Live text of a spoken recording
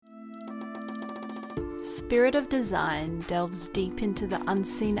Spirit of Design delves deep into the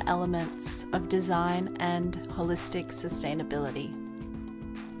unseen elements of design and holistic sustainability.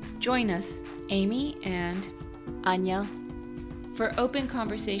 Join us, Amy and Anya, for open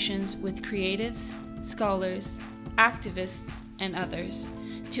conversations with creatives, scholars, activists, and others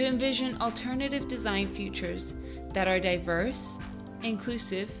to envision alternative design futures that are diverse,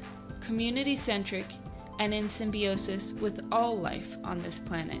 inclusive, community-centric, and in symbiosis with all life on this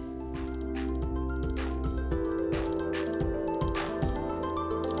planet.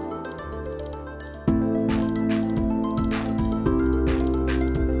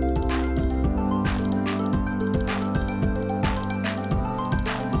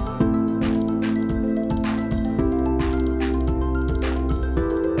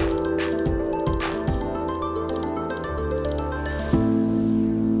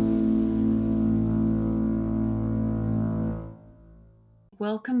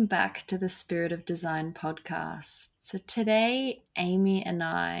 welcome back to the Spirit of Design podcast. So today, Amy and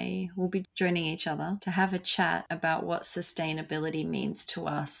I will be joining each other to have a chat about what sustainability means to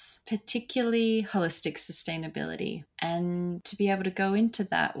us, particularly holistic sustainability. And to be able to go into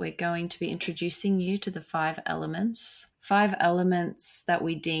that, we're going to be introducing you to the 5 elements. 5 elements that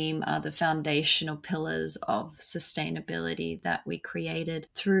we deem are the foundational pillars of sustainability that we created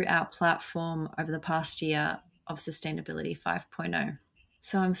through our platform over the past year of Sustainability 5.0.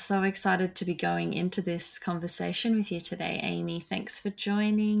 So I'm so excited to be going into this conversation with you today, Amy. Thanks for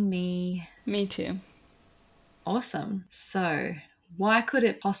joining me. Me too. Awesome. So why could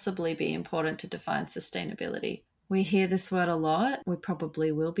it possibly be important to define sustainability? We hear this word a lot. We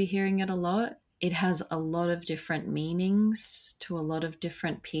probably will be hearing it a lot. It has a lot of different meanings to a lot of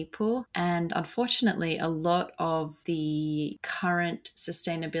different people. And unfortunately, a lot of the current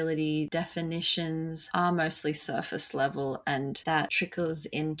sustainability definitions are mostly surface level, and that trickles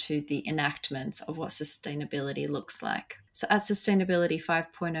into the enactments of what sustainability looks like. So at Sustainability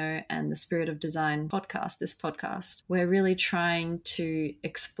 5.0 and the Spirit of Design podcast, this podcast, we're really trying to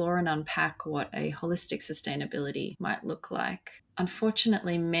explore and unpack what a holistic sustainability might look like.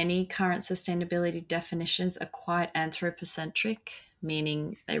 Unfortunately, many current sustainability definitions are quite anthropocentric,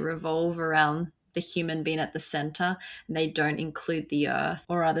 meaning they revolve around the human being at the center, and they don't include the earth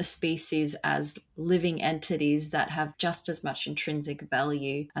or other species as living entities that have just as much intrinsic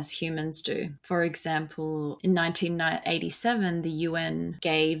value as humans do. For example, in 1987, the UN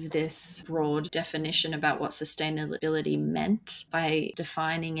gave this broad definition about what sustainability meant by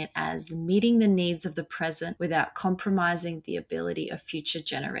defining it as meeting the needs of the present without compromising the ability of future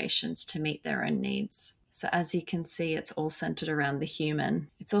generations to meet their own needs. So as you can see, it's all centered around the human.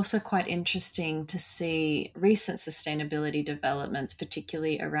 It's also quite interesting to see recent sustainability developments,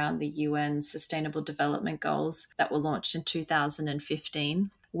 particularly around the UN Sustainable Development Goals that were launched in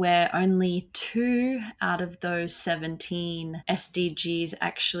 2015, where only 2 out of those 17 SDGs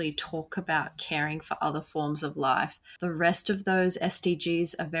actually talk about caring for other forms of life. The rest of those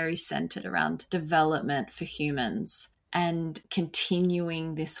SDGs are very centered around development for humans and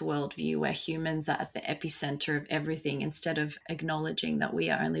continuing this worldview where humans are at the epicenter of everything, instead of acknowledging that we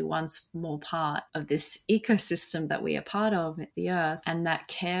are only one small part of this ecosystem that we are part of, the earth, and that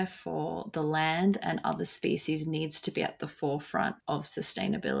care for the land and other species needs to be at the forefront of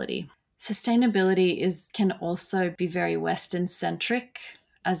sustainability. Sustainability can also be very Western-centric,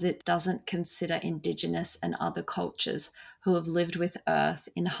 as it doesn't consider Indigenous and other cultures who have lived with Earth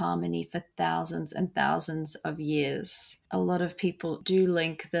in harmony for thousands and thousands of years. A lot of people do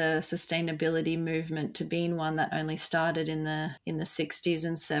link the sustainability movement to being one that only started in the 60s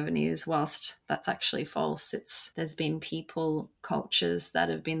and 70s, whilst that's actually false. There's been people, cultures that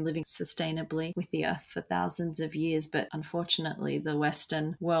have been living sustainably with the Earth for thousands of years, but unfortunately the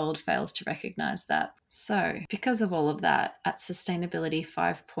Western world fails to recognize that. So, because of all of that, at Sustainability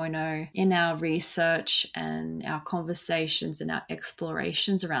 5.0, in our research and our conversations and our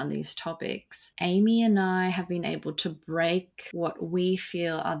explorations around these topics, Amy and I have been able to break what we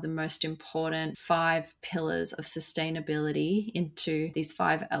feel are the most important 5 pillars of sustainability into these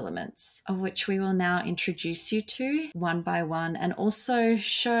 5 elements, of which we will now introduce you to one by one, and also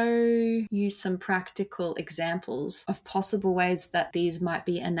show you some practical examples of possible ways that these might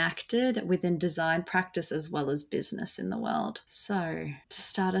be enacted within design practice as well as business in the world. So, to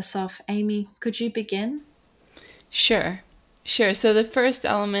start us off, Amy, could you begin? Sure. So the first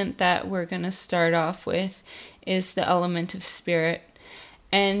element that we're going to start off with is the element of spirit.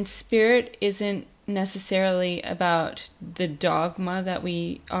 And spirit isn't necessarily about the dogma that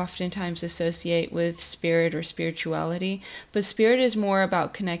we oftentimes associate with spirit or spirituality, but spirit is more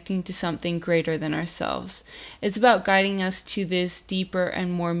about connecting to something greater than ourselves. It's about guiding us to this deeper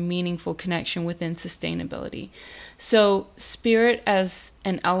and more meaningful connection within sustainability. So spirit as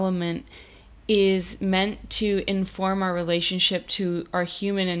an element is meant to inform our relationship to our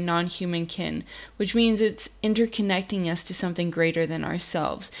human and non-human kin, which means it's interconnecting us to something greater than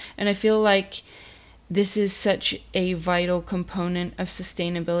ourselves. And I feel like this is such a vital component of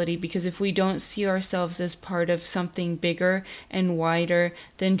sustainability, because if we don't see ourselves as part of something bigger and wider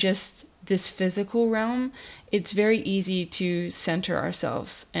than just this physical realm, it's very easy to center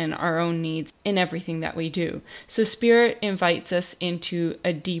ourselves and our own needs in everything that we do. So spirit invites us into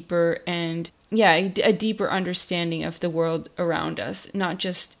a deeper understanding of the world around us, not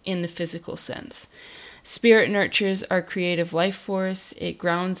just in the physical sense. Spirit nurtures our creative life force. It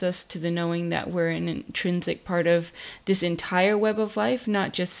grounds us to the knowing that we're an intrinsic part of this entire web of life,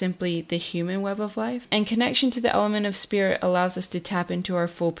 not just simply the human web of life. And connection to the element of spirit allows us to tap into our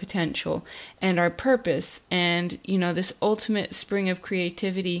full potential and our purpose and, this ultimate spring of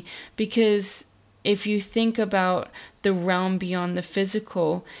creativity. Because if you think about the realm beyond the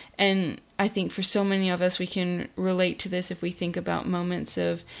physical, and I think for so many of us, we can relate to this if we think about moments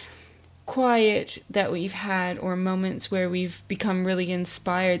of quiet that we've had or moments where we've become really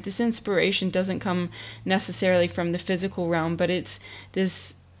inspired. This inspiration doesn't come necessarily from the physical realm, but it's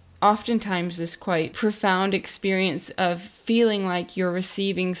oftentimes this quite profound experience of feeling like you're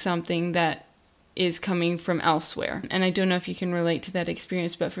receiving something that is coming from elsewhere. And I don't know if you can relate to that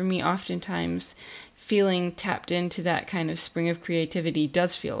experience, but for me, oftentimes feeling tapped into that kind of spring of creativity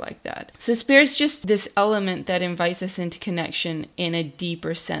does feel like that. So spirit's just this element that invites us into connection in a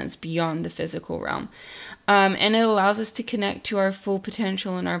deeper sense beyond the physical realm. And it allows us to connect to our full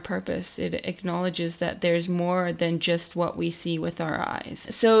potential and our purpose. It acknowledges that there's more than just what we see with our eyes.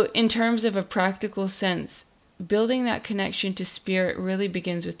 So in terms of a practical sense, building that connection to spirit really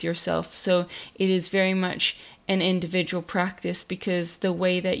begins with yourself. So it is very much an individual practice, because the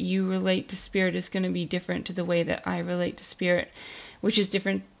way that you relate to spirit is going to be different to the way that I relate to spirit, which is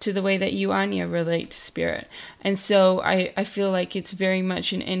different to the way that you, Anya, relate to spirit. And so I feel like it's very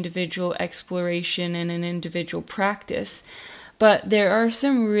much an individual exploration and an individual practice. But there are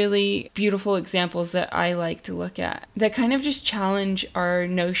some really beautiful examples that I like to look at that kind of just challenge our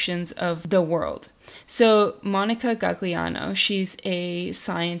notions of the world. So Monica Gagliano, she's a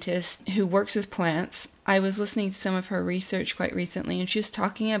scientist who works with plants. I was listening to some of her research quite recently, and she was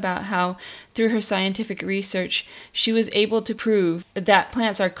talking about how through her scientific research, she was able to prove that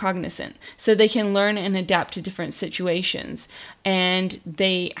plants are cognizant, so they can learn and adapt to different situations. And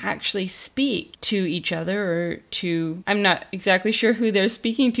they actually speak to each other, or to, I'm not exactly sure who they're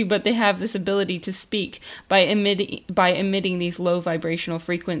speaking to, but they have this ability to speak by emitting these low vibrational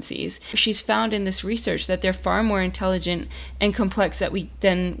frequencies. She's found in this research that they're far more intelligent and complex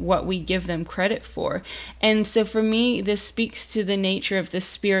than what we give them credit for. And so for me, this speaks to the nature of the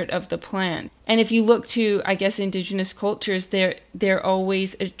spirit of the plant. And if you look to, I guess, indigenous cultures, they're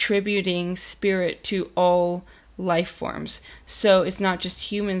always attributing spirit to all life forms. So it's not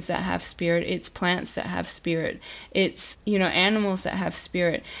just humans that have spirit, it's plants that have spirit, it's animals that have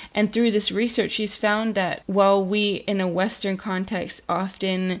spirit. And through this research, she's found that while we in a Western context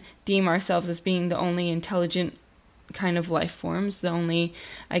often deem ourselves as being the only intelligent kind of life forms, the only,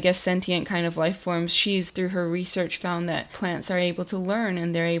 I guess, sentient kind of life forms, she's, through her research, found that plants are able to learn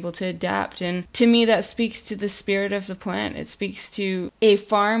and they're able to adapt. And to me, that speaks to the spirit of the plant. It speaks to a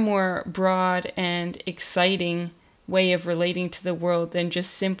far more broad and exciting way of relating to the world than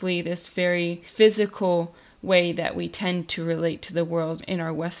just simply this very physical way that we tend to relate to the world in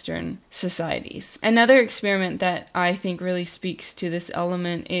our Western societies. Another experiment that I think really speaks to this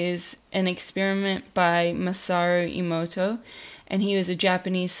element is an experiment by Masaru Emoto, and he was a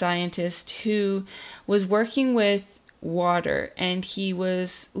Japanese scientist who was working with water, and he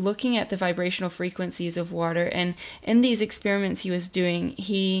was looking at the vibrational frequencies of water. And in these experiments he was doing,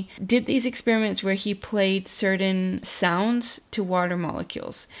 he did these experiments where he played certain sounds to water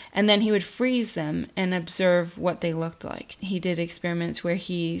molecules, and then he would freeze them and observe what they looked like. He did experiments where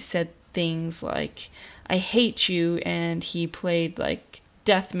he said things like, "I hate you," and he played like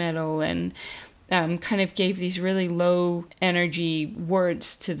death metal and kind of gave these really low energy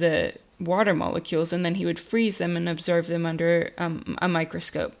words to the water molecules, and then he would freeze them and observe them under a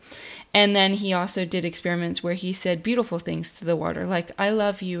microscope. And then he also did experiments where he said beautiful things to the water, like "I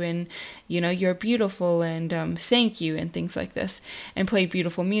love you," and you're beautiful, and thank you, and things like this, and played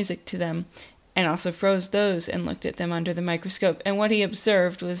beautiful music to them. and also froze those and looked at them under the microscope. And what he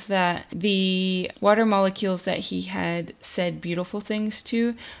observed was that the water molecules that he had said beautiful things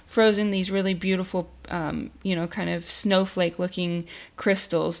to froze in these really beautiful, kind of snowflake-looking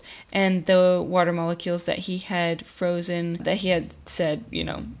crystals, and the water molecules that he had frozen, that he had said,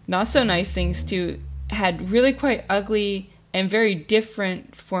 not so nice things to, had really quite ugly and very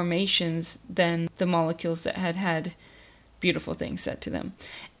different formations than the molecules that had beautiful things said to them.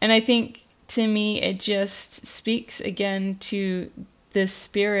 And I think, to me, it just speaks again to the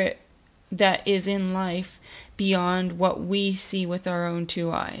spirit that is in life beyond what we see with our own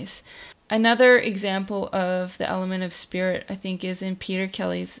two eyes. Another example of the element of spirit, I think, is in Peter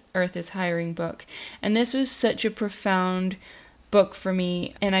Kelly's Earth is Hiring book. And this was such a profound book for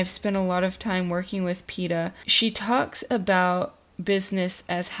me, and I've spent a lot of time working with PETA. She talks about business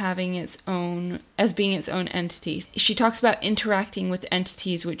as being its own entity. She talks about interacting with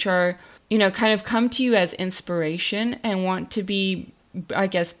entities which are, kind of come to you as inspiration and want to be, I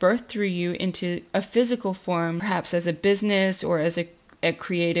guess, birthed through you into a physical form, perhaps as a business or as a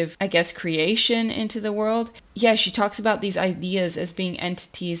creative, creation into the world. Yeah, she talks about these ideas as being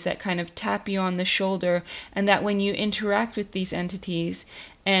entities that kind of tap you on the shoulder, and that when you interact with these entities,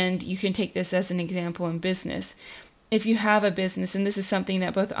 and you can take this as an example in business, if you have a business, and this is something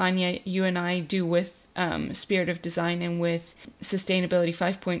that both Anya, you and I do with Spirit of Design and with Sustainability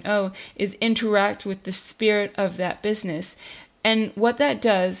 5.0, is interact with the spirit of that business. And what that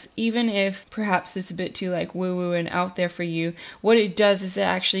does, even if perhaps it's a bit too woo-woo and out there for you, what it does is it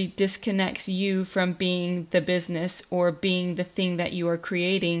actually disconnects you from being the business or being the thing that you are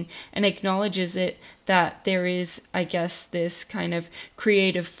creating, and acknowledges it that there is, this kind of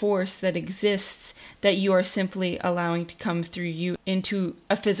creative force that exists that you are simply allowing to come through you into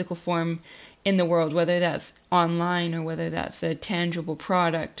a physical form in the world, whether that's online or whether that's a tangible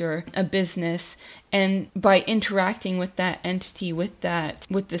product or a business. And by interacting with that entity, with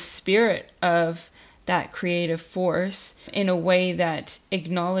the spirit of that creative force in a way that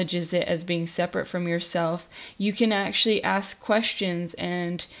acknowledges it as being separate from yourself, you can actually ask questions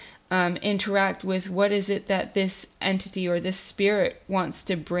and interact with what is it that this entity or this spirit wants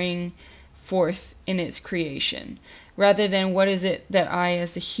to bring forth in its creation, rather than what is it that I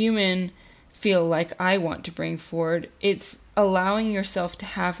as a human feel like I want to bring forward. It's allowing yourself to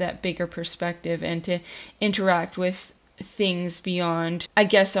have that bigger perspective and to interact with things beyond,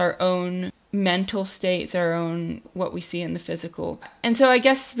 our own mental states, our own, what we see in the physical. And so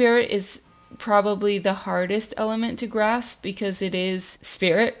spirit is probably the hardest element to grasp, because it is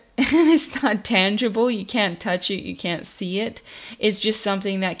spirit and it's not tangible. You can't touch it, you can't see it. It's just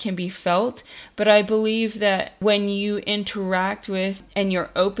something that can be felt. But I believe that when you interact with and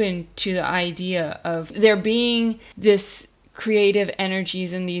you're open to the idea of there being this creative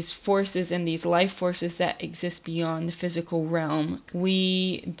energies and these forces and these life forces that exist beyond the physical realm,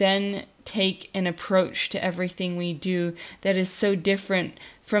 we then take an approach to everything we do that is so different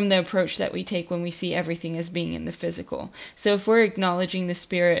from the approach that we take when we see everything as being in the physical. So if we're acknowledging the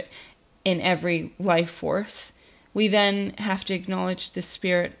spirit in every life force, we then have to acknowledge the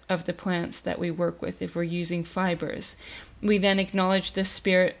spirit of the plants that we work with if we're using fibers. We then acknowledge the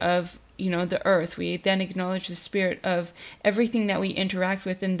spirit of the earth. We then acknowledge the spirit of everything that we interact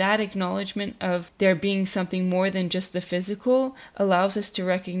with, and that acknowledgement of there being something more than just the physical allows us to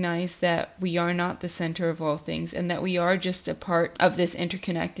recognize that we are not the center of all things, and that we are just a part of this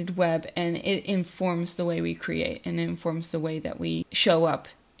interconnected web, and it informs the way we create, and it informs the way that we show up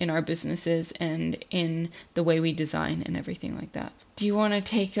in our businesses and in the way we design and everything like that. Do you want to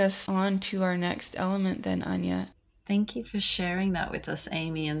take us on to our next element then, Anya? Thank you for sharing that with us,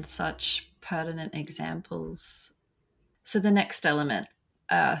 Amy, and such pertinent examples. So the next element,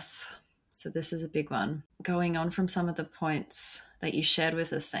 earth. So this is a big one. Going on from some of the points that you shared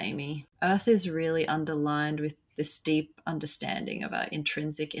with us, Amy, earth is really underlined with this deep understanding of our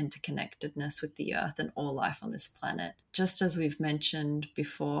intrinsic interconnectedness with the earth and all life on this planet. Just as we've mentioned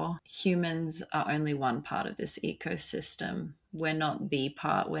before, humans are only one part of this ecosystem. We're not the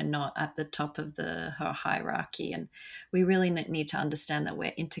part, we're not at the top of the hierarchy, and we really need to understand that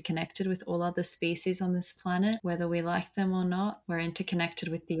we're interconnected with all other species on this planet, whether we like them or not. We're interconnected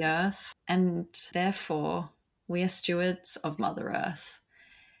with the earth, and therefore we are stewards of Mother Earth.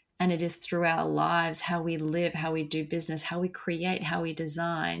 And it is through our lives, how we live, how we do business, how we create, how we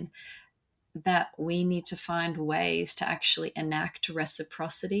design, that we need to find ways to actually enact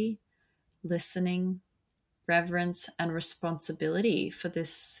reciprocity, listening, reverence, and responsibility for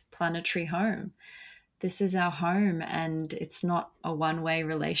this planetary home. This is our home, and it's not a one-way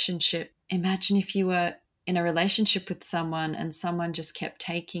relationship. Imagine if you were in a relationship with someone and someone just kept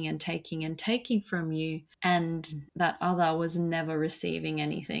taking and taking and taking from you, and that other was never receiving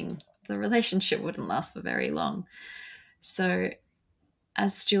anything, the relationship wouldn't last for very long. So,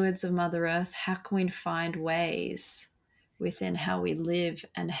 as stewards of Mother Earth, how can we find ways within how we live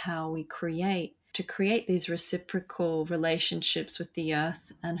and how we create to create these reciprocal relationships with the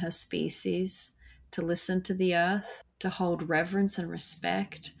earth and her species, to listen to the earth, to hold reverence and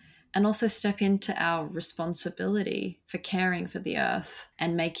respect, and also step into our responsibility for caring for the earth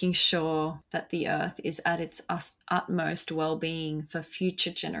and making sure that the earth is at its utmost well-being for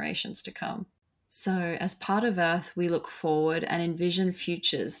future generations to come. So, as part of Earth, we look forward and envision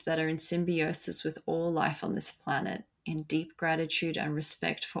futures that are in symbiosis with all life on this planet, in deep gratitude and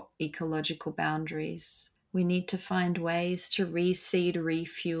respect for ecological boundaries. We need to find ways to reseed,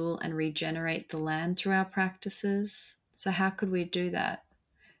 refuel, and regenerate the land through our practices. So, how could we do that?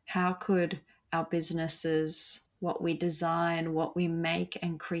 How could our businesses, what we design, what we make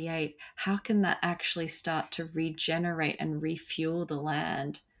and create, how can that actually start to regenerate and refuel the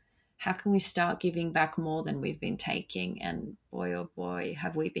land? How can we start giving back more than we've been taking? And boy, oh boy,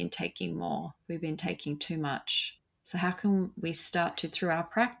 have we been taking more. We've been taking too much. So how can we start to, through our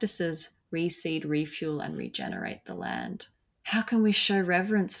practices, reseed, refuel, and regenerate the land? How can we show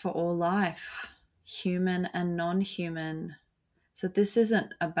reverence for all life, human and non-human? So this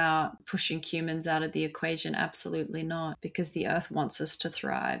isn't about pushing humans out of the equation, absolutely not, because the earth wants us to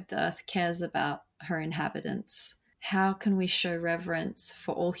thrive. The earth cares about her inhabitants. How can we show reverence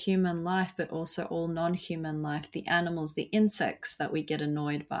for all human life, but also all non-human life, the animals, the insects that we get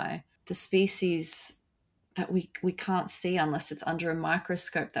annoyed by, the species that we can't see unless it's under a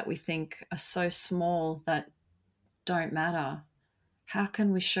microscope that we think are so small that don't matter? How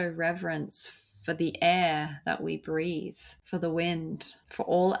can we show reverence for the air that we breathe, for the wind, for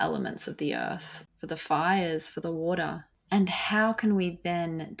all elements of the earth, for the fires, for the water? And how can we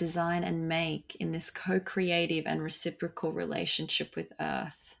then design and make in this co-creative and reciprocal relationship with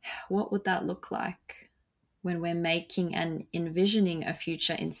Earth? What would that look like when we're making and envisioning a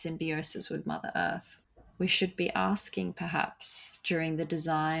future in symbiosis with Mother Earth? We should be asking, perhaps, during the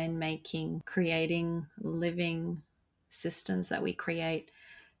design, making, creating, living systems that we create,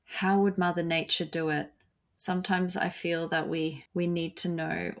 how would Mother Nature do it? Sometimes I feel that we need to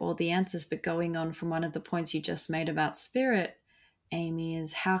know all the answers, but going on from one of the points you just made about spirit, Amy,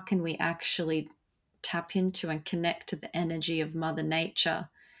 is how can we actually tap into and connect to the energy of Mother Nature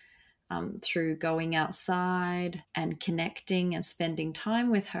through going outside and connecting and spending time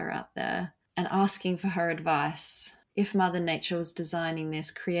with her out there and asking for her advice. If Mother Nature was designing this,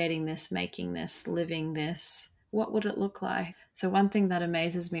 creating this, making this, living this, what would it look like? So one thing that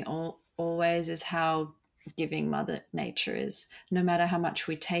amazes me always is how giving Mother Nature is. No matter how much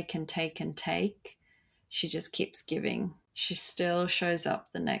we take and take and take, she just keeps giving. She still shows up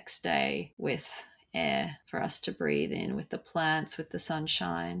the next day with air for us to breathe in, with the plants, with the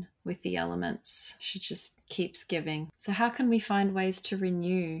sunshine, with the elements. She just keeps giving. So how can we find ways to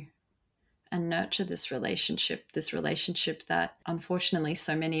renew and nurture this relationship that unfortunately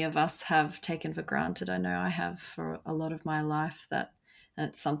so many of us have taken for granted? I know I have for a lot of my life, that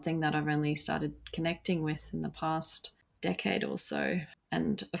it's something that I've only started connecting with in the past decade or so.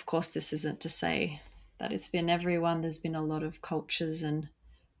 And of course, this isn't to say that it's been everyone. There's been a lot of cultures and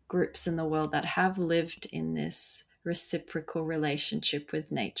groups in the world that have lived in this reciprocal relationship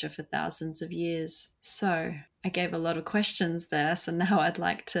with nature for thousands of years. So I gave a lot of questions there. So now I'd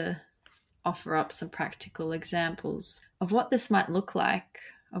like to offer up some practical examples of what this might look like,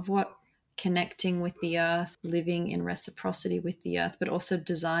 of what connecting with the earth, living in reciprocity with the earth, but also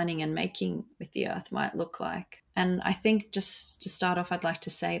designing and making with the earth might look like. And I think just to start off, I'd like to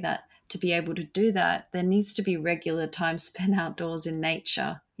say that to be able to do that, there needs to be regular time spent outdoors in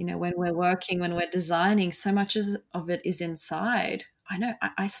nature. You know, when we're working, when we're designing, so much of it is inside. I know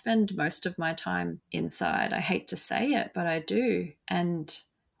I spend most of my time inside. I hate to say it, but I do. And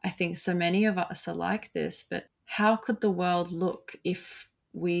I think so many of us are like this, but how could the world look if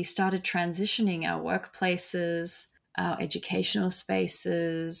we started transitioning our workplaces, our educational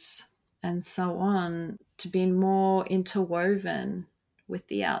spaces, and so on to be more interwoven with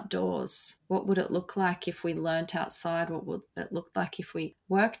the outdoors? What would it look like if we learnt outside? What would it look like if we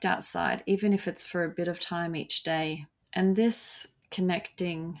worked outside, even if it's for a bit of time each day? And this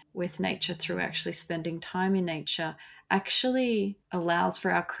connecting with nature through actually spending time in nature actually allows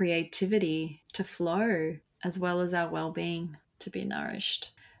for our creativity to flow, as well as our well-being to be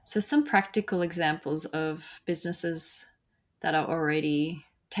nourished. So some practical examples of businesses that are already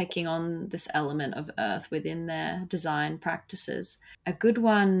taking on this element of earth within their design practices. A good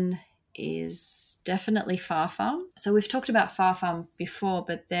one is definitely Farfam. So we've talked about Farfam before,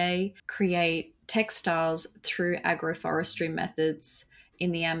 but they create textiles through agroforestry methods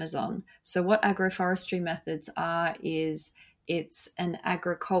in the Amazon. So what agroforestry methods are is it's an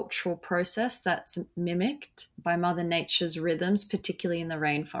agricultural process that's mimicked by Mother Nature's rhythms, particularly in the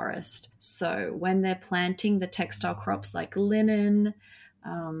rainforest. So when they're planting the textile crops like linen,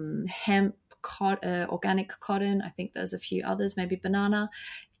 hemp, organic cotton, I think there's a few others, maybe banana,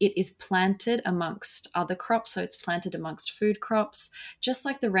 it is planted amongst other crops. So it's planted amongst food crops, just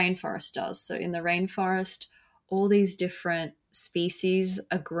like the rainforest does. So in the rainforest, all these different species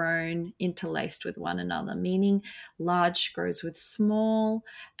are grown interlaced with one another, meaning large grows with small,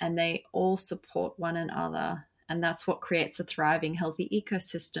 and they all support one another. And that's what creates a thriving, healthy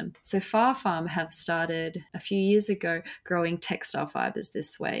ecosystem. So Farfam have started a few years ago growing textile fibers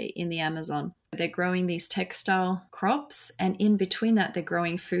this way in the Amazon. They're growing these textile crops, and in between that, they're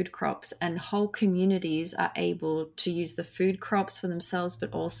growing food crops, and whole communities are able to use the food crops for themselves,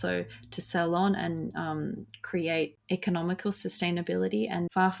 but also to sell on and create economical sustainability. And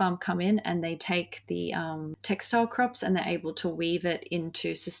Farfam come in and they take the textile crops and they're able to weave it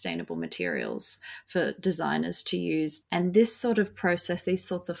into sustainable materials for designers to use. And this sort of process, these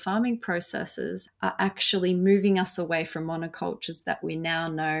sorts of farming processes, are actually moving us away from monocultures that we now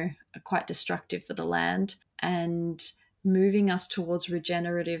know are quite destructive for the land, and moving us towards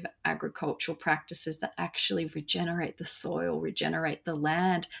regenerative agricultural practices that actually regenerate the soil, regenerate the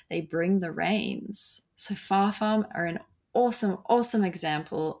land. They bring the rains. So Farfam are an awesome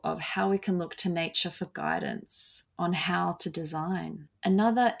example of how we can look to nature for guidance on how to design.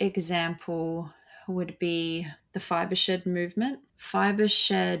 Another example would be the Fibershed movement.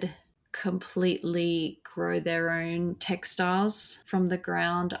 Fibershed completely grow their own textiles from the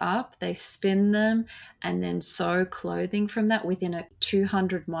ground up. They spin them and then sew clothing from that within a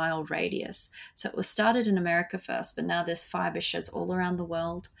 200-mile radius. So it was started in America first, but now there's fiber sheds all around the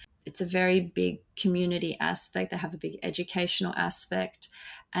world. It's a very big community aspect. They have a big educational aspect,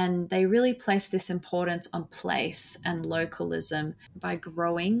 and they really place this importance on place and localism by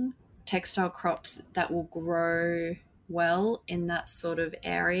growing textile crops that will grow well in that sort of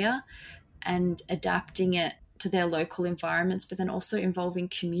area and adapting it to their local environments, but then also involving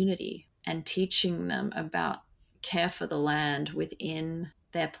community and teaching them about care for the land within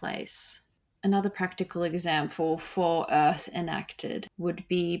their place. Another practical example for Earth Enacted would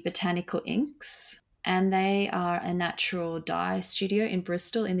be Botanical Inks, and they are a natural dye studio in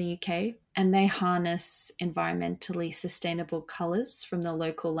Bristol in the UK, and they harness environmentally sustainable colours from the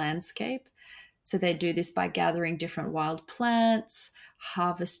local landscape. So they do this by gathering different wild plants,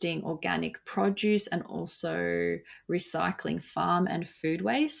 harvesting organic produce, and also recycling farm and food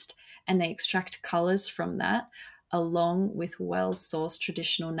waste. And they extract colours from that, along with well-sourced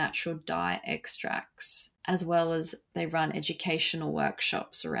traditional natural dye extracts, as well as they run educational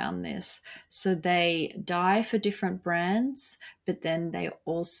workshops around this. So they dye for different brands, but then they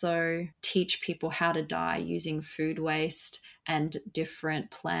also teach people how to dye using food waste and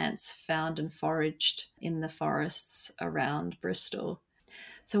different plants found and foraged in the forests around Bristol.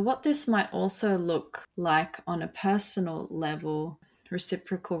 So what this might also look like on a personal level,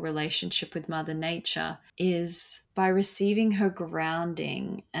 reciprocal relationship with Mother Nature, is by receiving her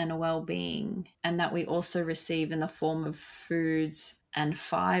grounding and well-being, and that we also receive in the form of foods and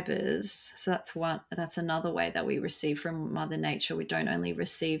fibers. So that's another way that we receive from Mother Nature. We don't only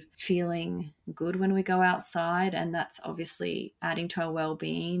receive feeling good when we go outside, and that's obviously adding to our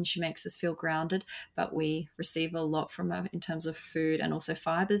well-being. She makes us feel grounded, but we receive a lot from her in terms of food and also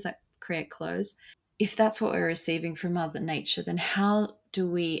fibers that create clothes. If that's what we're receiving from Mother Nature, then how do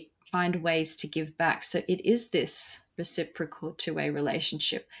we find ways to give back? So it is this reciprocal two-way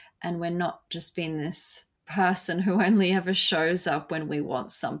relationship, and we're not just being this person who only ever shows up when we want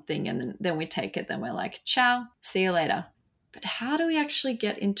something and then we take it, then we're like, ciao, see you later. But how do we actually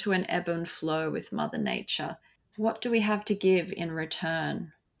get into an ebb and flow with Mother Nature? What do we have to give in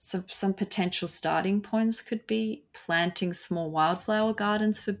return? Some potential starting points could be planting small wildflower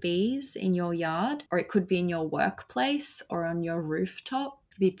gardens for bees in your yard, or it could be in your workplace or on your rooftop.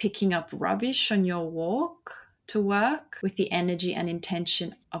 It could be picking up rubbish on your walk to work with the energy and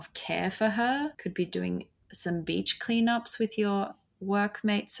intention of care for her. Could be doing some beach cleanups with your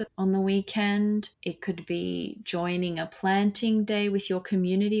workmates on the weekend. It could be joining a planting day with your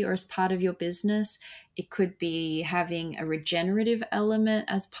community or as part of your business. It could be having a regenerative element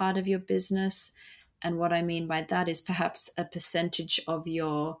as part of your business. And what I mean by that is perhaps a percentage of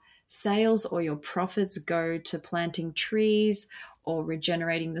your sales or your profits go to planting trees or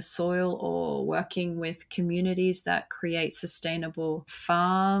regenerating the soil or working with communities that create sustainable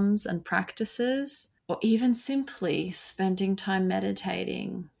farms and practices, or even simply spending time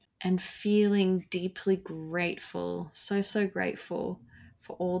meditating and feeling deeply grateful, so grateful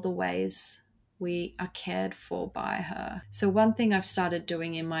for all the ways we are cared for by her. So one thing I've started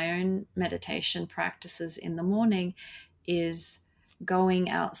doing in my own meditation practices in the morning is going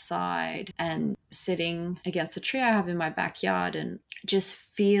outside and sitting against a tree I have in my backyard and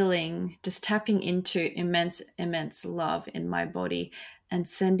just tapping into immense love in my body and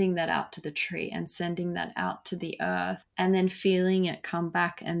sending that out to the tree and sending that out to the earth, and then feeling it come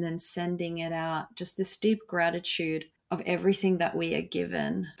back and then sending it out. Just this deep gratitude of everything that we are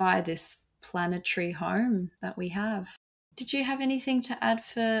given by this planetary home that we have. Did you have anything to add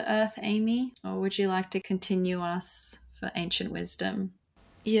for Earth, Amy? Or would you like to continue us for Ancient Wisdom?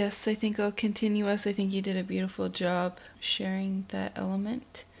 Yes, I think I'll continue us. I think you did a beautiful job sharing that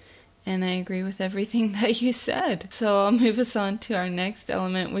element. And I agree with everything that you said. So I'll move us on to our next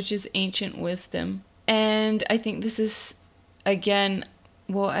element, which is ancient wisdom. And I think this is, again,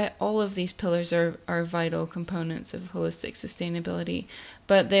 all of these pillars are vital components of holistic sustainability,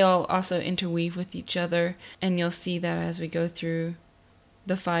 but they all also interweave with each other. And you'll see that as we go through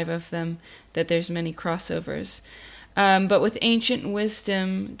the 5 of them, that there's many crossovers. But with ancient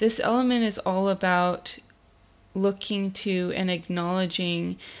wisdom, this element is all about looking to and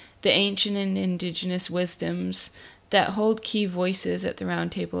acknowledging the ancient and indigenous wisdoms that hold key voices at the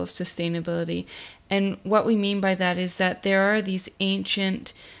round table of sustainability. And what we mean by that is that there are these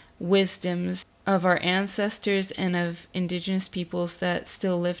ancient wisdoms of our ancestors and of indigenous peoples that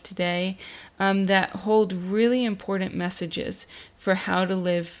still live today, that hold really important messages for how to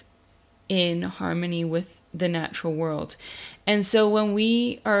live in harmony with the natural world. And so when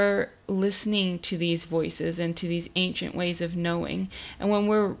we are listening to these voices and to these ancient ways of knowing, and when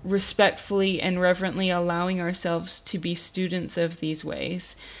we're respectfully and reverently allowing ourselves to be students of these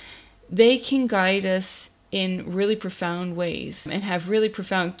ways, they can guide us in really profound ways and have really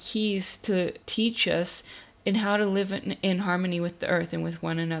profound keys to teach us in how to live in harmony with the earth and with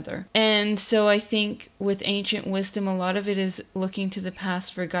one another. And so I think with ancient wisdom, a lot of it is looking to the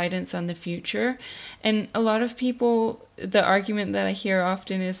past for guidance on the future. And a lot of people, the argument that I hear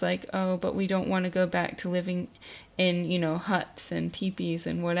often is like, oh, but we don't want to go back to living in, huts and teepees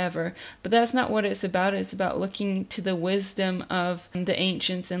and whatever. But that's not what it's about. It's about looking to the wisdom of the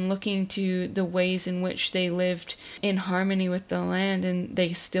ancients and looking to the ways in which they lived in harmony with the land, and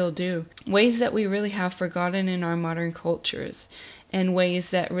they still do. Ways that we really have forgotten in our modern cultures, and ways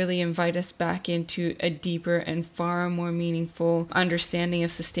that really invite us back into a deeper and far more meaningful understanding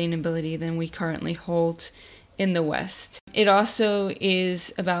of sustainability than we currently hold in the West. It also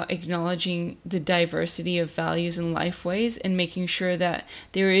is about acknowledging the diversity of values and lifeways and making sure that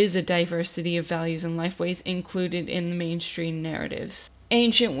there is a diversity of values and lifeways included in the mainstream narratives.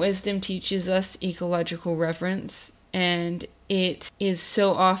 Ancient wisdom teaches us ecological reverence, and it is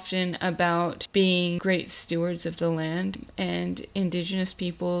so often about being great stewards of the land, and indigenous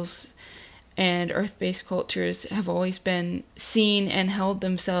peoples and earth-based cultures have always been seen and held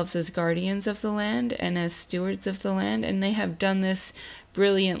themselves as guardians of the land and as stewards of the land, and they have done this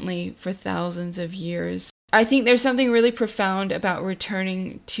brilliantly for thousands of years. I think there's something really profound about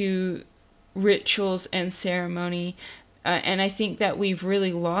returning to rituals and ceremony, and I think that we've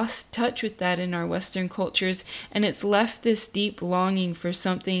really lost touch with that in our Western cultures, and it's left this deep longing for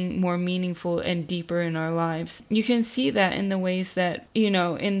something more meaningful and deeper in our lives. You can see that in the ways that, in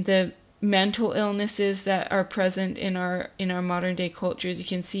the mental illnesses that are present in our modern day cultures. You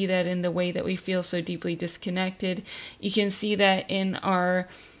can see that in the way that we feel so deeply disconnected. You can see that in our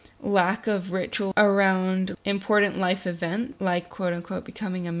lack of ritual around important life events, like quote unquote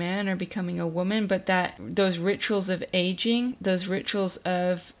becoming a man or becoming a woman, but that those rituals of aging, those rituals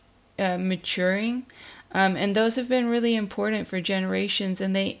of maturing, and those have been really important for generations,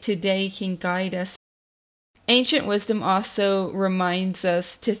 and they today can guide us. Ancient wisdom also reminds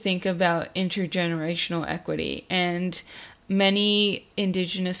us to think about intergenerational equity, and many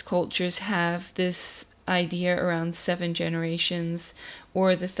indigenous cultures have this idea around 7 generations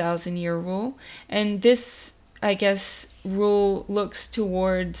or the 1,000-year rule. And this, I guess, rule looks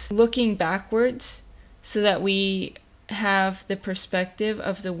towards looking backwards so that we have the perspective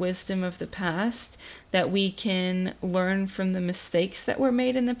of the wisdom of the past, that we can learn from the mistakes that were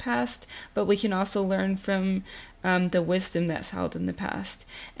made in the past, but we can also learn from the wisdom that's held in the past.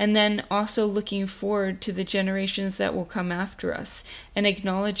 And then also looking forward to the generations that will come after us, and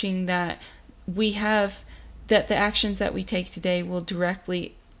acknowledging that the actions that we take today will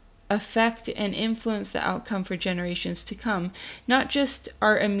directly affect and influence the outcome for generations to come. Not just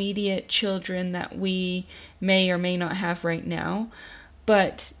our immediate children that we may or may not have right now,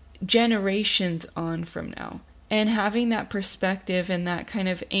 but generations on from now. And having that perspective and that kind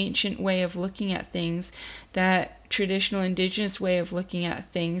of ancient way of looking at things, that traditional indigenous way of looking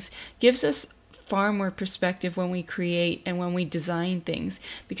at things, gives us far more perspective when we create and when we design things.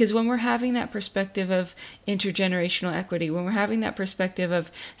 Because when we're having that perspective of intergenerational equity, when we're having that perspective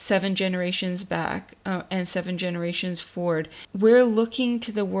of 7 generations back and 7 generations forward, we're looking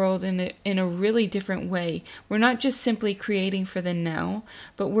to the world in a really different way. We're not just simply creating for the now,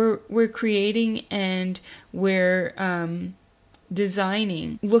 but we're creating and we're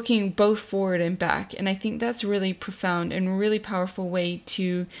designing, looking both forward and back. And I think that's really profound and a really powerful way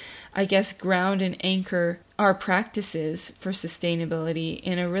to, I guess, ground and anchor our practices for sustainability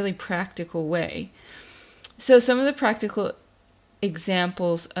in a really practical way. So some of the practical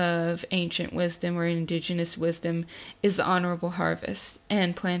examples of ancient wisdom or indigenous wisdom is the honorable harvest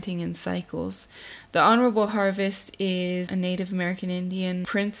and planting in cycles. The honorable harvest is a Native American Indian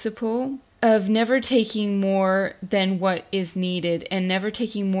principle of never taking more than what is needed and never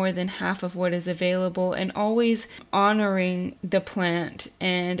taking more than half of what is available, and always honoring the plant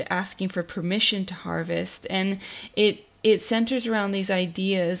and asking for permission to harvest. And it centers around these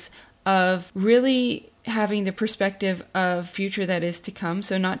ideas of really having the perspective of future that is to come,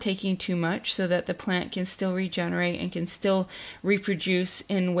 so not taking too much so that the plant can still regenerate and can still reproduce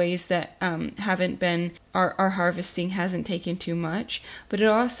in ways that haven't been, our harvesting hasn't taken too much. But it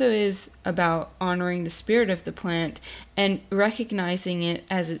also is about honoring the spirit of the plant and recognizing it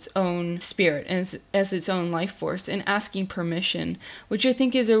as its own spirit and as its own life force, and asking permission, which I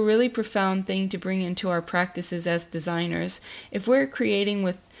think is a really profound thing to bring into our practices as designers. If we're creating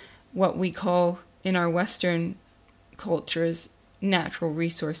with what we call in our Western cultures natural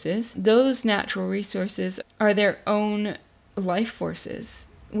resources, those natural resources are their own life forces.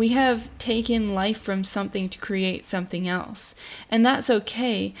 We have taken life from something to create something else, and that's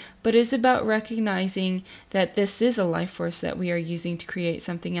okay, but it's about recognizing that this is a life force that we are using to create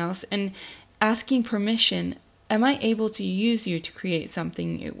something else, and asking permission. Am I able to use you to create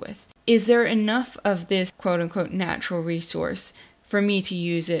something new with? Is there enough of this quote-unquote natural resource for me to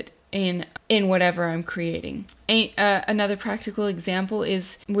use it in whatever I'm creating? Another practical example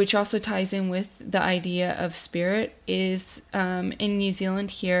is, which also ties in with the idea of spirit, is in New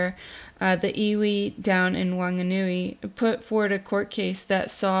Zealand here, the iwi down in Wanganui put forward a court case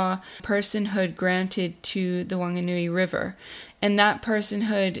that saw personhood granted to the Wanganui River. And that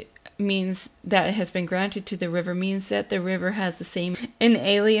personhood means that it has been granted to the river means that the river has the same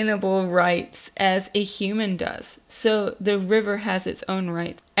inalienable rights as a human does. So the river has its own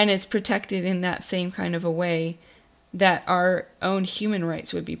rights, and it's protected in that same kind of a way that our own human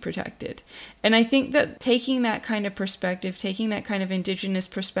rights would be protected. And I think that taking that kind of perspective, taking that kind of indigenous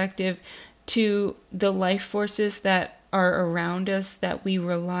perspective to the life forces that are around us, that we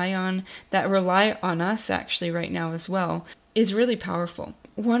rely on, that rely on us actually right now as well, is really powerful.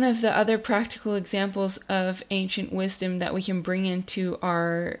 One of the other practical examples of ancient wisdom that we can bring into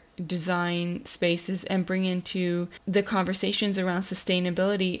our design spaces and bring into the conversations around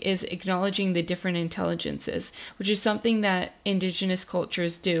sustainability is acknowledging the different intelligences, which is something that indigenous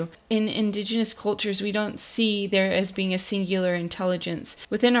cultures do. In indigenous cultures, we don't see there as being a singular intelligence.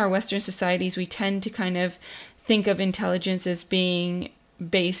 Within our Western societies, we tend to kind of think of intelligence as being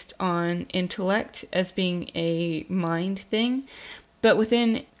based on intellect, as being a mind thing. But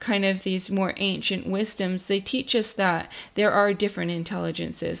within kind of these more ancient wisdoms, they teach us that there are different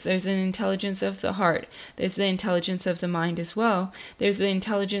intelligences. There's an intelligence of the heart. There's the intelligence of the mind as well. There's the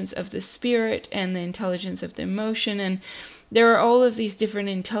intelligence of the spirit and the intelligence of the emotion. And there are all of these different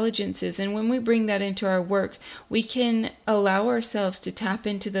intelligences. And when we bring that into our work, we can allow ourselves to tap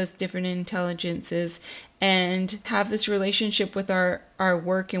into those different intelligences and have this relationship with our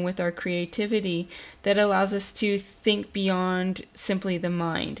work and with our creativity that allows us to think beyond simply the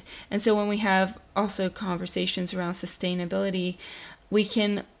mind. And so when we have also conversations around sustainability, we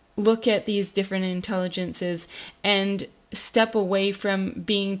can look at these different intelligences and step away from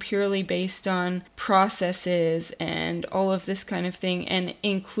being purely based on processes and all of this kind of thing, and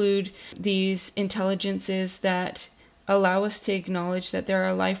include these intelligences that allow us to acknowledge that there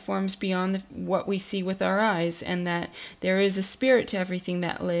are life forms beyond what we see with our eyes, and that there is a spirit to everything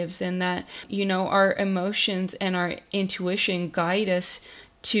that lives, and that, you know, our emotions and our intuition guide us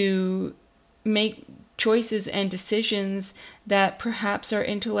to make choices and decisions that perhaps our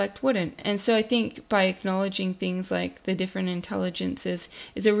intellect wouldn't. And so I think by acknowledging things like the different intelligences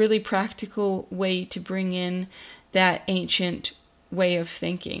is a really practical way to bring in that ancient way of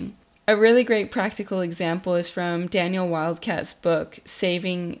thinking. A really great practical example is from Daniel Wildcat's book,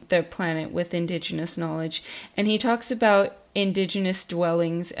 Saving the Planet with Indigenous Knowledge. And he talks about indigenous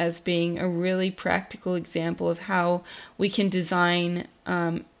dwellings as being a really practical example of how we can design,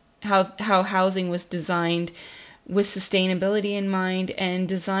 how housing was designed with sustainability in mind and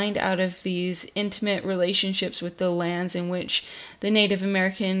designed out of these intimate relationships with the lands in which the Native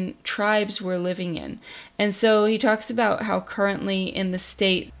American tribes were living in. And so he talks about how currently in the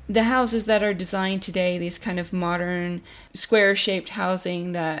state, the houses that are designed today, these kind of modern square-shaped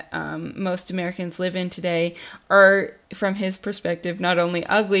housing that most Americans live in today, are, from his perspective, not only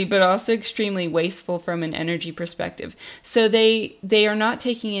ugly, but also extremely wasteful from an energy perspective. So they are not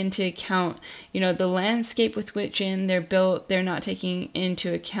taking into account, the landscape with which they're built. They're not taking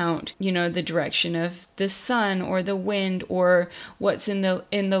into account, the direction of the sun or the wind or what's in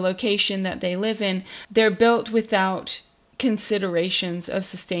the location that they live in. They're built without considerations of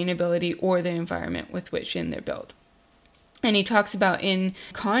sustainability or the environment with which they're built. And he talks about, in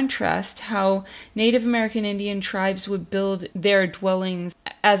contrast, how Native American Indian tribes would build their dwellings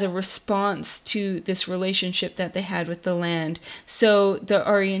as a response to this relationship that they had with the land. So the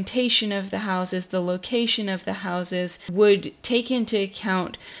orientation of the houses, the location of the houses would take into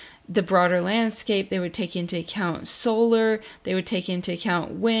account the broader landscape. They would take into account solar, they would take into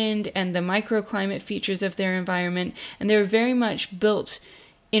account wind and the microclimate features of their environment, and they were very much built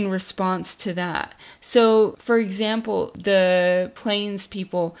in response to that. So, for example, the Plains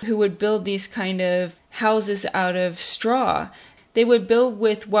people who would build these kind of houses out of straw, they would build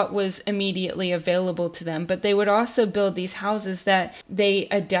with what was immediately available to them, but they would also build these houses that they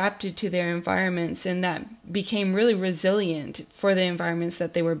adapted to their environments and that became really resilient for the environments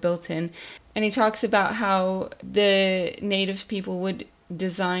that they were built in. And he talks about how the native people would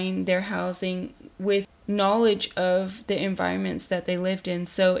design their housing with knowledge of the environments that they lived in.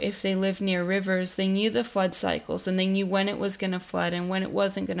 So if they lived near rivers, they knew the flood cycles and they knew when it was going to flood and when it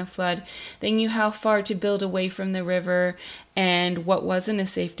wasn't going to flood. They knew how far to build away from the river and what wasn't a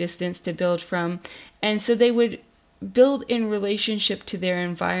safe distance to build from. And so they would build in relationship to their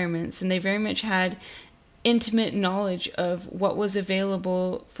environments, and they very much had intimate knowledge of what was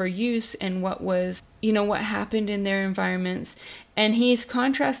available for use and what was, what happened in their environments. And he's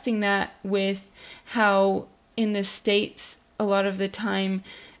contrasting that with how in the States, a lot of the time,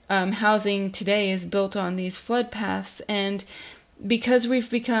 housing today is built on these flood paths. And because we've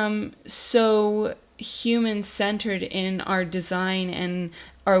become so human-centered in our design and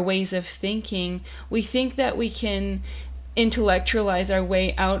our ways of thinking, we think that we can intellectualize our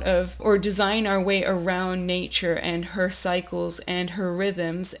way out of, or design our way around nature and her cycles and her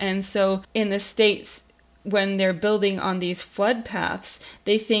rhythms. And so in the States, when they're building on these flood paths,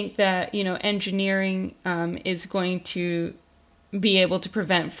 they think that, engineering is going to be able to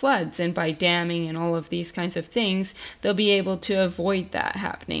prevent floods, and by damming and all of these kinds of things, they'll be able to avoid that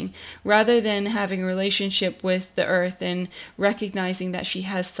happening, rather than having a relationship with the earth and recognizing that she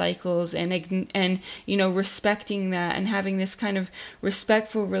has cycles and respecting that and having this kind of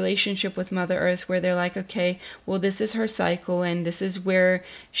respectful relationship with Mother Earth, where they're like, okay, well, this is her cycle and this is where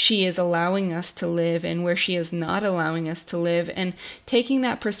she is allowing us to live and where she is not allowing us to live, and taking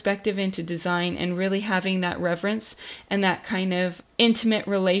that perspective into design and really having that reverence and that kind of intimate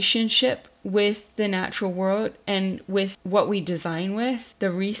relationship with the natural world and with what we design with,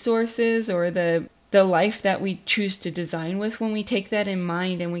 the resources or the life that we choose to design with. When we take that in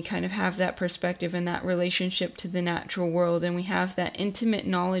mind and we kind of have that perspective and that relationship to the natural world, and we have that intimate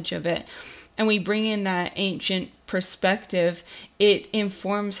knowledge of it, and we bring in that ancient perspective, it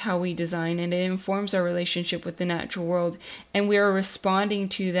informs how we design and it informs our relationship with the natural world, and we are responding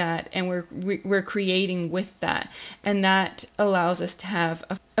to that, and we're creating with that, and that allows us to have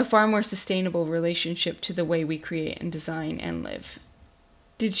a far more sustainable relationship to the way we create and design and live.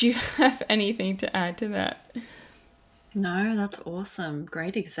 Did you have anything to add to that? No, that's awesome.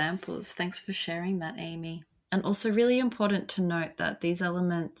 Great examples. Thanks for sharing that, Amy. And also really important to note that these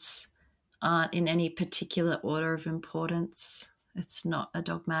elements aren't in any particular order of importance. It's not a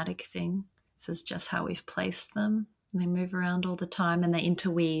dogmatic thing. This is just how we've placed them. They move around all the time and they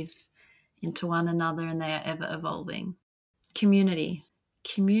interweave into one another, and they are ever evolving. Community.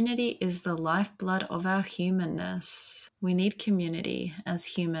 Community is the lifeblood of our humanness. We need community as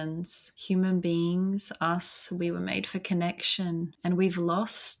humans. Human beings, us, we were made for connection, and we've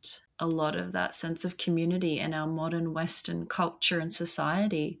lost a lot of that sense of community in our modern Western culture and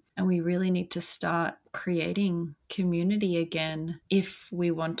society. And we really need to start creating community again if we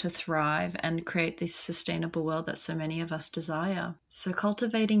want to thrive and create this sustainable world that so many of us desire. So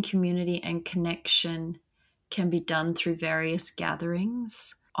cultivating community and connection can be done through various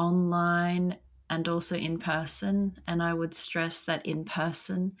gatherings. online and also in person. And I would stress that in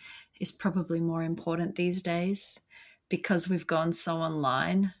person is probably more important these days because we've gone so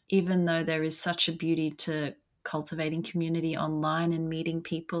online, even though there is such a beauty to cultivating community online and meeting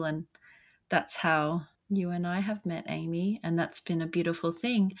people. And that's how you and I have met, Amy, and that's been a beautiful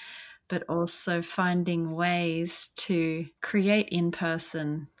thing. But also finding ways to create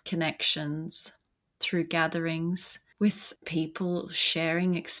in-person connections through gatherings with people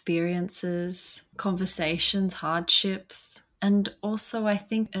sharing experiences, conversations, hardships. And also, I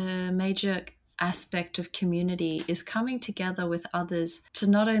think a major aspect of community is coming together with others to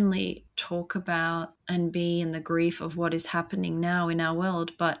not only talk about and be in the grief of what is happening now in our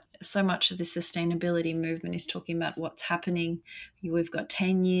world, but so much of the sustainability movement is talking about what's happening. We've got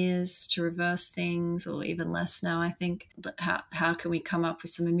 10 years to reverse things, or even less now, I think. How can we come up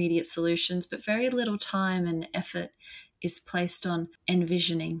with some immediate solutions? But very little time and effort is placed on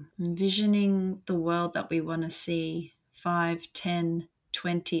envisioning the world that we want to see 5, 10,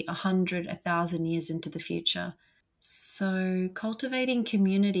 20, 100, 1,000 years into the future. So cultivating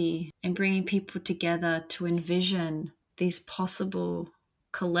community and bringing people together to envision these possible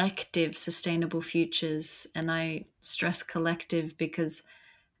collective sustainable futures. And I stress collective because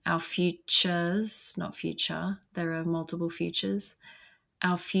our futures, not future, there are multiple futures.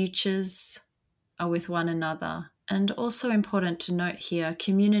 Our futures are with one another. And also important to note here,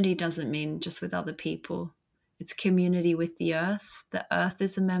 community doesn't mean just with other people. It's community with the earth. The earth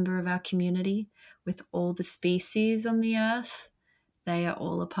is a member of our community with all the species on the earth. They are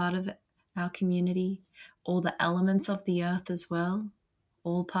all a part of our community. All the elements of the earth as well,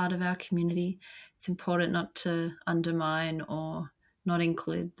 all part of our community. It's important not to undermine or not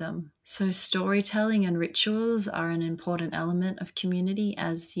include them. So storytelling and rituals are an important element of community,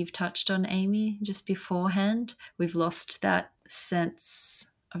 as you've touched on, Amy, just beforehand. We've lost that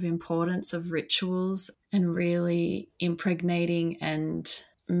sense of importance of rituals and really impregnating and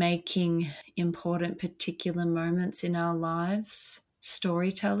making important particular moments in our lives.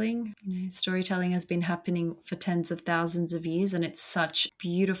 Storytelling has been happening for tens of thousands of years, and it's such a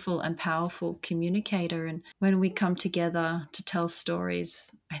beautiful and powerful communicator. And when we come together to tell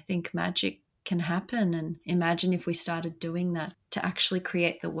stories, I think magic can happen. And imagine if we started doing that to actually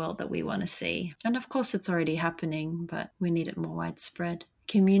create the world that we want to see. And of course it's already happening, but we need it more widespread.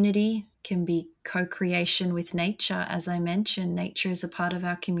 Community can be co-creation with nature. As I mentioned, nature is a part of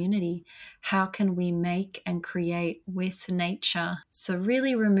our community. How can we make and create with nature? So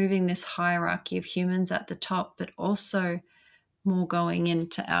really removing this hierarchy of humans at the top, but also more going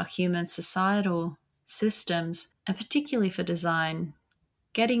into our human societal systems, and particularly for design,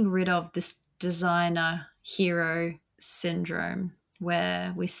 getting rid of this designer hero syndrome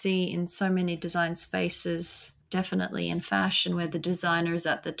where we see in so many design spaces, definitely in fashion, where the designer is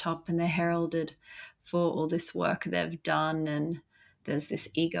at the top and they're heralded for all this work they've done, and there's this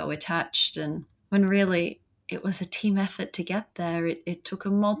ego attached. And when really it was a team effort to get there. It took a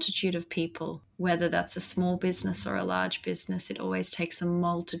multitude of people, whether that's a small business or a large business. It always takes a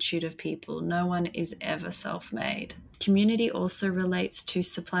multitude of people. No one is ever self-made. Community also relates to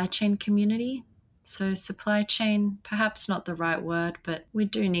supply chain community. So supply chain, perhaps not the right word, but we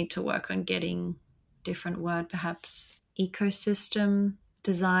do need to work on getting different word, perhaps ecosystem,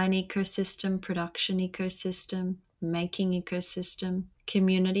 design ecosystem, production ecosystem, making ecosystem,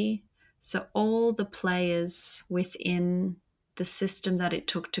 community. So all the players within the system that it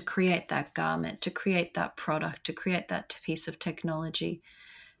took to create that garment, to create that product, to create that piece of technology.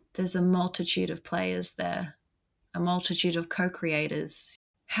 There's a multitude of players there, a multitude of co-creators.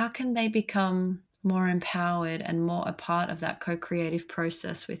 How can they become more empowered and more a part of that co-creative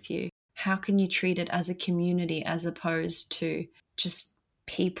process with you? How can you treat it as a community as opposed to just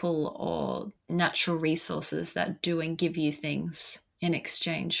people or natural resources that do and give you things in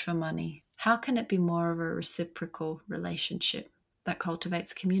exchange for money? How can it be more of a reciprocal relationship that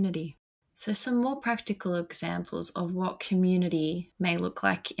cultivates community? So some more practical examples of what community may look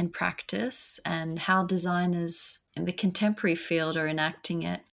like in practice and how designers in the contemporary field are enacting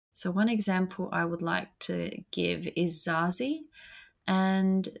it. So one example I would like to give is Zazie.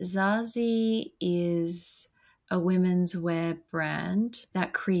 And Zazie is a women's wear brand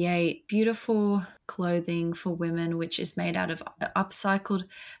that create beautiful clothing for women, which is made out of upcycled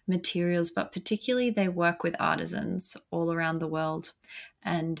materials, but particularly they work with artisans all around the world.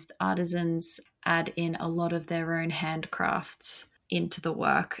 And artisans add in a lot of their own handcrafts into the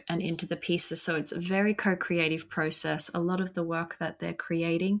work and into the pieces. So it's a very co-creative process. A lot of the work that they're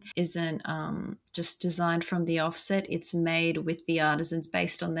creating isn't just designed from the offset. It's made with the artisans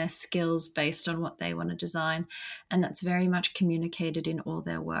based on their skills, based on what they want to design. And that's very much communicated in all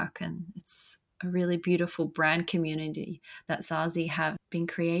their work. And it's a really beautiful brand community that Zazie have been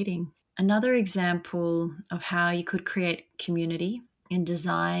creating. Another example of how you could create community in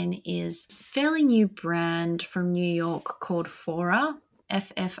design is a fairly new brand from New York called Fora,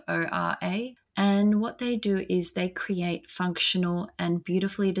 F-F-O-R-A. And what they do is they create functional and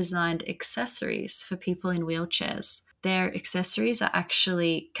beautifully designed accessories for people in wheelchairs. Their accessories are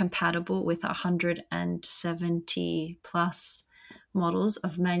actually compatible with 170 plus models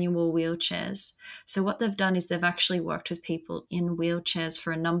of manual wheelchairs. So what they've done is they've actually worked with people in wheelchairs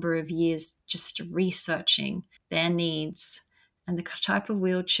for a number of years, just researching their needs and the type of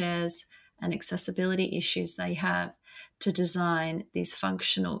wheelchairs and accessibility issues they have to design these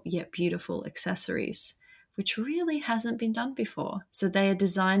functional yet beautiful accessories, which really hasn't been done before. So they are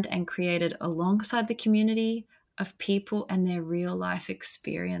designed and created alongside the community of people and their real life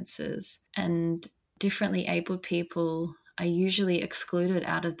experiences. And differently abled people are usually excluded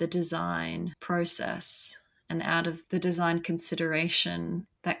out of the design process and out of the design consideration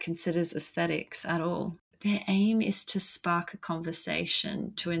that considers aesthetics at all. Their aim is to spark a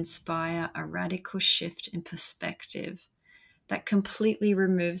conversation, to inspire a radical shift in perspective that completely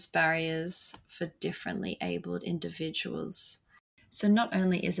removes barriers for differently abled individuals. So not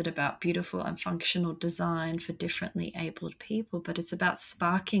only is it about beautiful and functional design for differently abled people, but it's about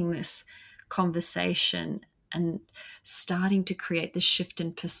sparking this conversation and starting to create the shift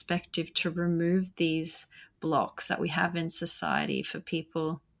in perspective to remove these blocks that we have in society for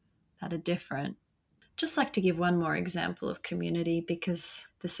people that are different. Just like to give one more example of community, because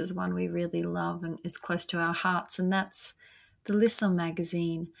this is one we really love and is close to our hearts, and that's the Lissom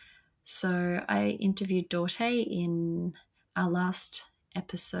magazine. So I interviewed Dorte in our last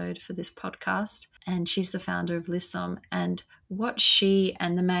episode for this podcast, and she's the founder of Lissom. And what she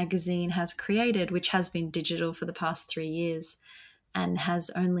and the magazine has created, which has been digital for the past 3 years and has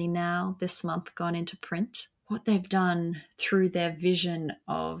only now this month gone into print, what they've done through their vision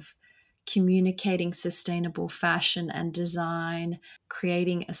of communicating sustainable fashion and design,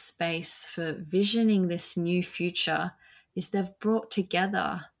 creating a space for visioning this new future, is they've brought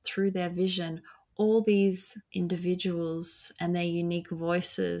together through their vision all these individuals and their unique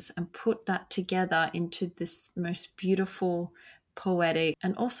voices and put that together into this most beautiful, poetic,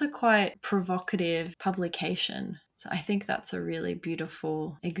 and also quite provocative publication. So I think that's a really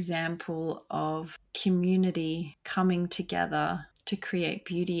beautiful example of community coming together to create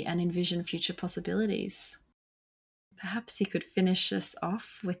beauty and envision future possibilities. Perhaps you could finish us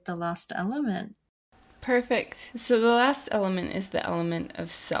off with the last element. Perfect. So the last element is the element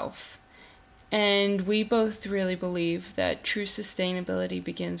of self. And we both really believe that true sustainability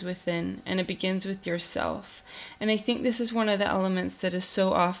begins within, and it begins with yourself. And I think this is one of the elements that is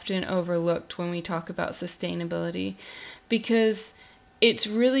so often overlooked when we talk about sustainability, because it's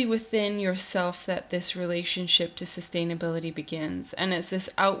really within yourself that this relationship to sustainability begins. And it's this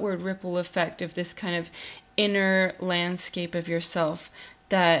outward ripple effect of this kind of inner landscape of yourself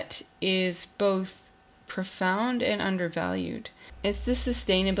that is both profound and undervalued. It's the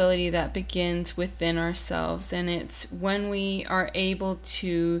sustainability that begins within ourselves, and it's when we are able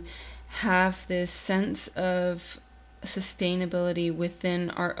to have this sense of sustainability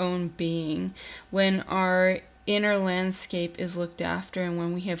within our own being, when our inner landscape is looked after and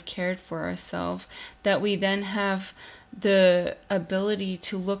when we have cared for ourselves, that we then have the ability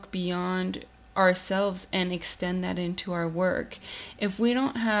to look beyond ourselves and extend that into our work. If we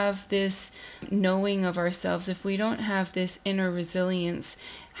don't have this knowing of ourselves, if we don't have this inner resilience,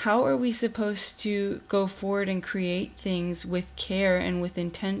 how are we supposed to go forward and create things with care and with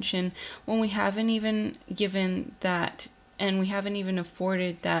intention when we haven't even given that and we haven't even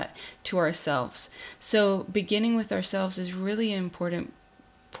afforded that to ourselves? So beginning with ourselves is really an important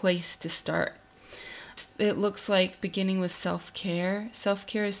place to start. It looks like beginning with self-care.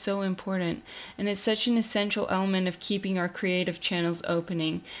 Self-care is so important, and it's such an essential element of keeping our creative channels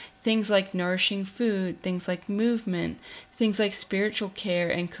opening. Things like nourishing food, things like movement, things like spiritual care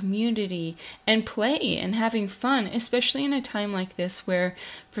and community and play and having fun, especially in a time like this where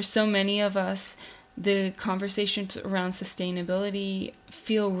for so many of us, the conversations around sustainability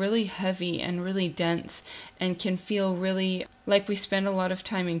feel really heavy and really dense, and can feel really like we spend a lot of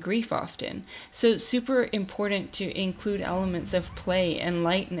time in grief often. So it's super important to include elements of play and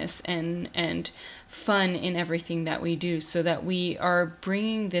lightness and fun in everything that we do, so that we are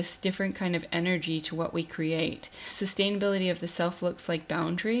bringing this different kind of energy to what we create. Sustainability of the self looks like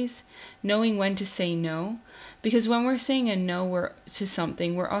boundaries, knowing when to say no. Because when we're saying a no to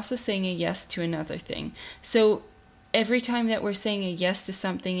something, we're also saying a yes to another thing. So every time that we're saying a yes to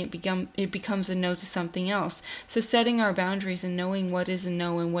something, it becomes a no to something else. So setting our boundaries and knowing what is a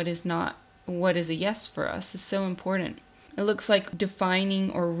no and what is not, what is a yes for us, is so important. It looks like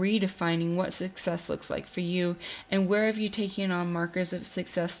defining or redefining what success looks like for you, and where have you taken on markers of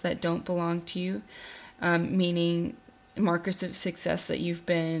success that don't belong to you, meaning markers of success that you've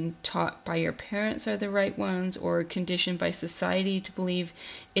been taught by your parents are the right ones, or conditioned by society to believe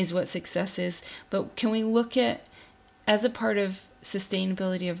is what success is. But can we look at, as a part of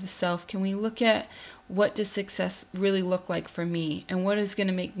sustainability of the self, can we look at what does success really look like for me, and what is going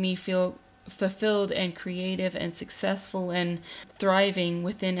to make me feel fulfilled and creative and successful and thriving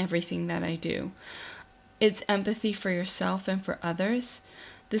within everything that I do? It's empathy for yourself and for others.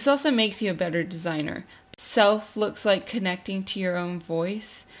 This also makes you a better designer. Self looks like connecting to your own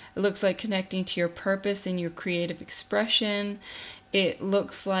voice. It looks like connecting to your purpose and your creative expression. It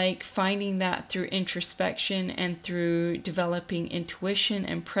looks like finding that through introspection and through developing intuition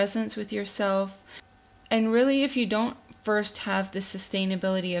and presence with yourself. And really, if you don't first have the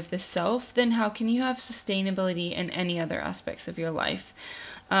sustainability of the self, then how can you have sustainability in any other aspects of your life?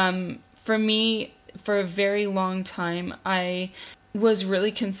 For me, for a very long time, I was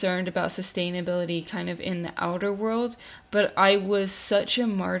really concerned about sustainability kind of in the outer world, but I was such a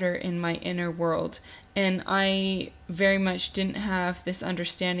martyr in my inner world, and I very much didn't have this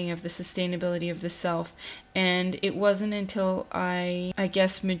understanding of the sustainability of the self. And it wasn't until I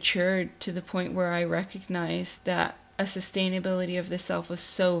guess matured to the point where I recognized that a sustainability of the self was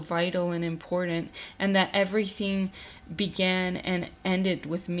so vital and important, and that everything began and ended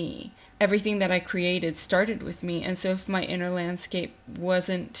with me. Everything that I created started with me. And so if my inner landscape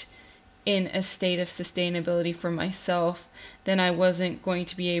wasn't in a state of sustainability for myself, then I wasn't going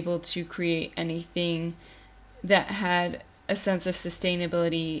to be able to create anything that had a sense of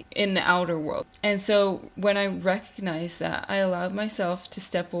sustainability in the outer world. And so when I recognized that, I allowed myself to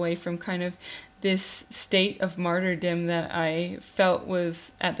step away from kind of this state of martyrdom that I felt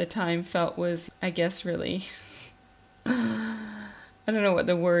was, at the time, I guess, really, I don't know what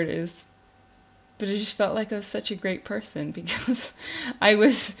the word is, but it just felt like I was such a great person, because I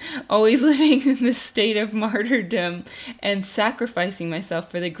was always living in this state of martyrdom and sacrificing myself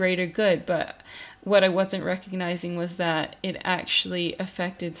for the greater good. But what I wasn't recognizing was that it actually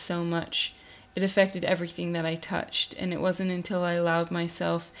affected so much. It affected everything that I touched. And it wasn't until I allowed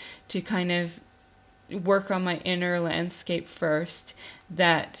myself to kind of work on my inner landscape first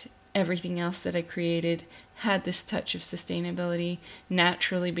that everything else that I created had this touch of sustainability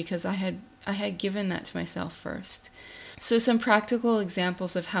naturally, because I had given that to myself first. So some practical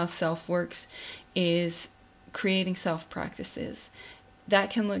examples of how self works is creating self practices. That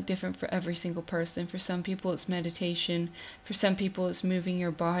can look different for every single person. For some people it's meditation. For some people it's moving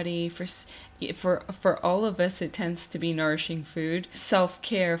your body. For all of us it tends to be nourishing food,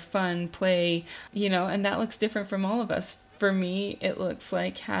 self-care, fun, play, and that looks different from all of us. For me, it looks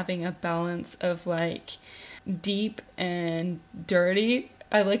like having a balance of like deep and dirty.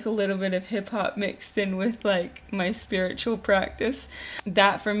 I like a little bit of hip hop mixed in with like my spiritual practice.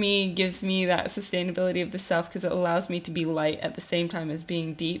 That for me gives me that sustainability of the self, because it allows me to be light at the same time as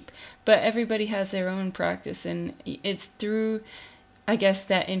being deep. But everybody has their own practice, and it's through, I guess,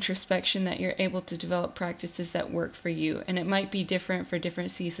 that introspection that you're able to develop practices that work for you. And it might be different for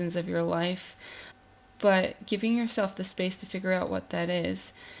different seasons of your life, but giving yourself the space to figure out what that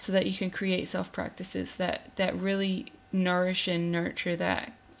is, so that you can create self practices that really nourish and nurture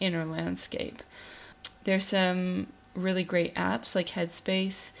that inner landscape. There's some really great apps like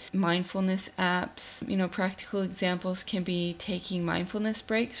Headspace, mindfulness apps. Practical examples can be taking mindfulness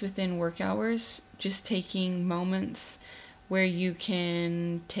breaks within work hours, just taking moments where you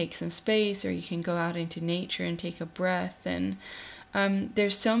can take some space, or you can go out into nature and take a breath. And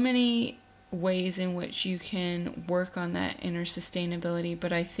there's so many ways in which you can work on that inner sustainability,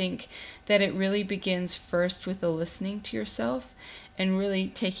 but I think that it really begins first with the listening to yourself and really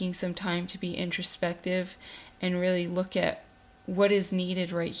taking some time to be introspective and really look at what is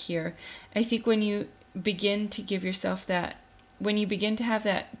needed right here. I think when you begin to give yourself that, when you begin to have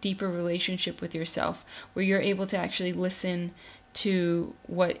that deeper relationship with yourself, where you're able to actually listen to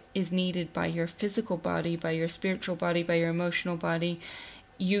what is needed by your physical body, by your spiritual body, by your emotional body,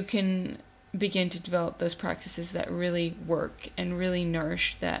 you can begin to develop those practices that really work and really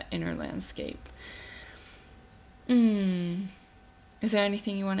nourish that inner landscape. Is there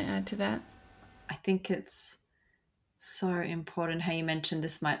anything you want to add to that? I think it's so important how you mentioned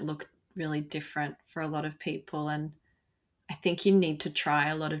this might look really different for a lot of people, and I think you need to try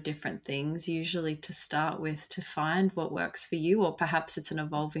a lot of different things usually to start with to find what works for you, or perhaps it's an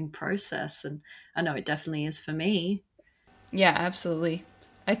evolving process, and I know it definitely is for me. Yeah, absolutely.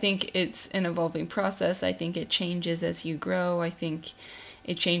 I think it's an evolving process. I think it changes as you grow. I think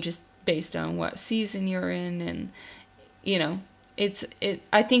it changes based on what season you're in, and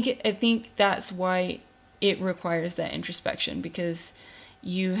I think that's why it requires that introspection, because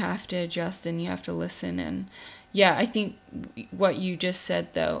you have to adjust and you have to listen. And yeah, I think what you just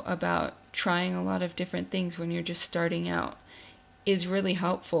said though about trying a lot of different things when you're just starting out is really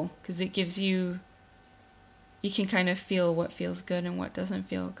helpful, because it gives you can kind of feel what feels good and what doesn't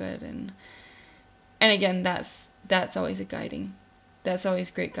feel good. And again, that's always that's always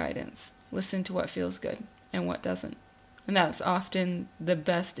great guidance. Listen to what feels good and what doesn't. And that's often the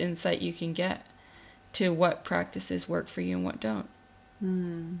best insight you can get to what practices work for you and what don't.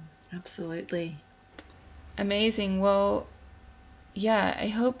 Absolutely. Amazing. Well, yeah, I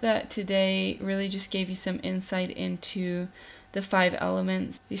hope that today really just gave you some insight into the 5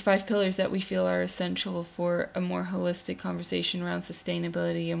 elements, these 5 pillars that we feel are essential for a more holistic conversation around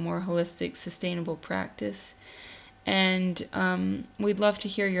sustainability, a more holistic, sustainable practice. And we'd love to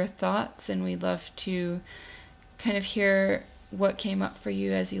hear your thoughts, and we'd love to kind of hear what came up for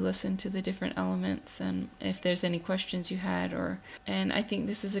you as you listened to the different elements, and if there's any questions you had. And I think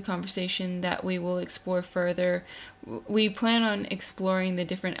this is a conversation that we will explore further. We plan on exploring the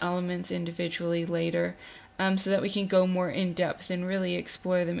different elements individually later, so that we can go more in depth and really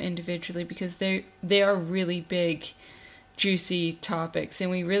explore them individually, because they are really big, juicy topics,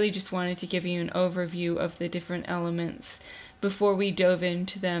 and we really just wanted to give you an overview of the different elements before we dove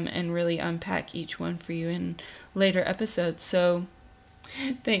into them and really unpack each one for you in later episodes. So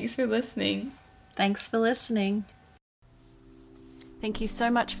thanks for listening. Thanks for listening. Thank you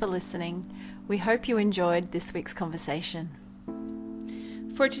so much for listening. We hope you enjoyed this week's conversation.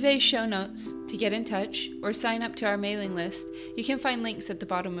 For today's show notes, to get in touch or sign up to our mailing list, you can find links at the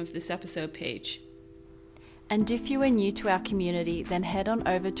bottom of this episode page. And if you are new to our community, then head on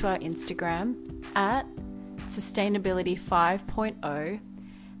over to our Instagram at Sustainability 5.0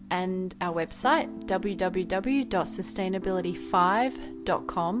 and our website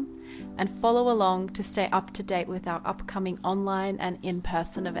www.sustainability5.com, and follow along to stay up to date with our upcoming online and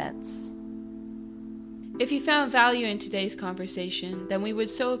in-person events. If you found value in today's conversation, then we would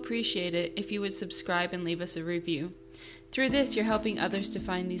so appreciate it if you would subscribe and leave us a review. Through this, you're helping others to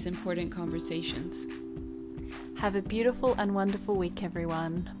find these important conversations. Have a beautiful and wonderful week,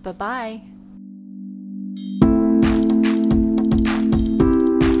 everyone. Bye-bye.